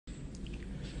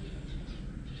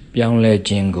ပြောင်းလဲ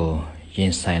ခြင်းကိုရ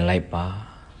င်ဆိုင်လိုက်ပါ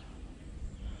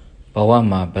ဘဝ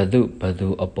မှာဘသူ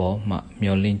အပေါ်မှ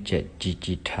မျောလင့်ချက်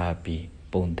ကြီးထားပြီး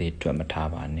ပုံသေးတွက်မထား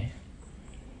ပါနဲ့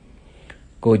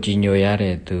ကိုကြည်ညိုရ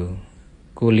တဲ့သူ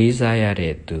ကိုလေးစားရ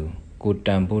တဲ့သူကိုတ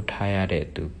န်ဖိုးထားရတဲ့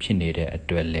သူဖြစ်နေတဲ့အ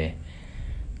တွက်လဲ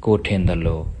ကိုထင်သ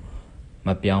လိုမ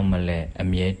ပြောင်းမလဲအ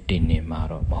မြဲတည်နေမှာ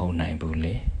တော့မဟုတ်နိုင်ဘူး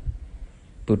လေ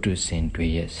ပုထုဇဉ်တွေ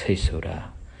ရဲ့စိတ်ဆိုတာ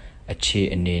အခြေ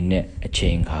အနေနဲ့အချိ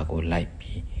န်အခါကိုလိုက်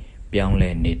ပြီးပြောင်းလဲ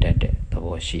နေတတ်တဲ့သ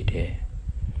ဘောရှိတယ်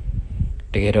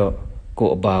တကယ်တော့ကို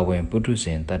အပါဝင်ပုထုဇ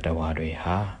ဉ်တတ္တဝါတွေ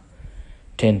ဟာ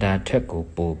ထင်တာထက်ကို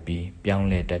ပိုပြီးပြောင်း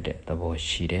လဲတတ်တဲ့သဘော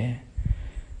ရှိတယ်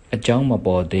အကြောင်းမ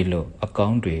ပေါ်သေးလို့အကော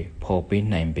င်းတွေဖော်ပေး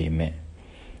နိုင်ပေမဲ့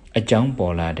အကြောင်း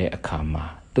ပေါ်လာတဲ့အခါမှာ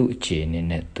သူ့အခြေအနေ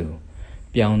နဲ့သူ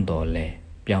ပြောင်းတော်လဲ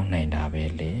ပြောင်းနိုင်တာပဲ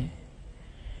လေ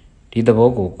ဒီသဘော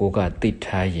ကိုကိုကသိ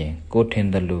ထားရင်ကိုထင်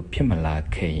တယ်လို့ဖြစ်မလာ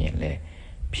ခဲ့ရင်လဲ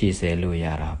ဖြေဆဲလို့ရ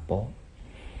တာပေါ့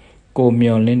ကို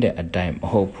မျောလင့်တဲ့အတိုင်းမ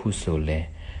ဟုတ်ဘူးဆိုလဲ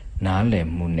နားလည်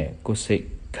မှုနဲ့ကိုစိတ်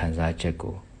ခံစားချက်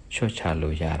ကိုလျှော့ချ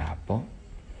လို့ရတာပေါ့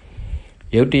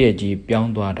ရုတ်တရက်ကြီးပြော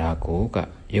င်းသွားတာကိုက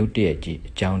ရုတ်တရက်ကြီး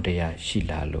အကြောင်းတရားရှိ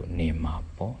လာလို့နေမှာ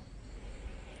ပေါ့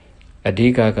အဓိ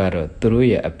ကကတော့သူတို့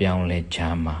ရဲ့အပြောင်းလဲချ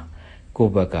မ်းမှာကို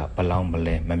ယ့်ဘက်ကဘလောင်းမ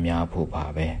လဲမများဖို့ပါ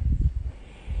ပဲ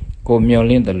ကိုမျော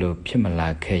လင့်တယ်လို့ဖြစ်မလာ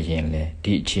ခဲ့ရင်လေ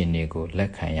ဒီအခြေအနေကိုလ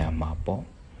က်ခံရမှာပေါ့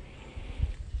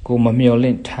ကိုမမျောလ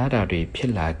င့်ထားတာတွေဖြ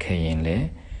စ်လာခဲ့ရင်လေ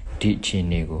ဒီအခြေအ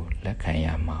နေကိုလက်ခံရ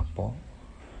မှာပေါ့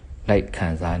လိုက်ခံ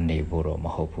စားနေဖို့တော့မ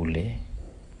ဟုတ်ဘူးလေ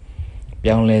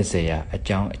ပြောင်းလဲเสียအ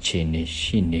ကြောင်းအခြေအနေ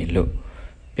ရှိနေလို့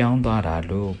ပြောင်းသွားတာ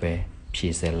လို့ပဲဖြေ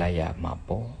စလိုက်ရမှာ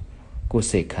ပေါ့ကိုယ်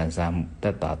စိတ်ခံစားမှုတ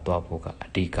က်တာသွားဖို့ကအ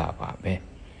ဓိကပါပဲ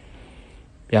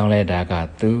ပြောင်းလဲတာက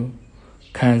သူ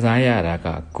ခံစားရတာက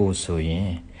ကိုယ်ဆိုရ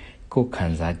င်ကိုယ်ခံ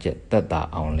စားချက်တက်တာ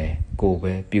အောင်လဲကိုယ်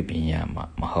ပဲပြုပြင်ရမှာ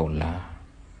မဟုတ်လား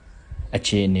အ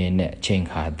ခြေအနေနဲ့အချိန်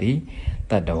ခါသည်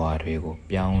တတ္တဝါတွေကို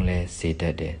ပြောင်းလဲစေတ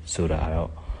တ်တယ်ဆိုတာ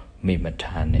တော့မိမ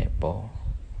ထားနဲ့ပေါ့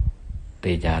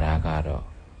သိကြတာကတော့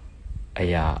အ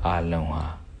ရာအလုံးဟာ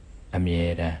အမြဲ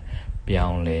တမ်းပြော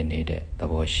င်းလဲနေတဲ့သ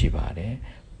ဘောရှိပါတယ်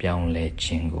ပြောင်းလဲခြ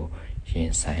င်းကိုရ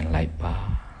င်ဆိုင်လိုက်ပါ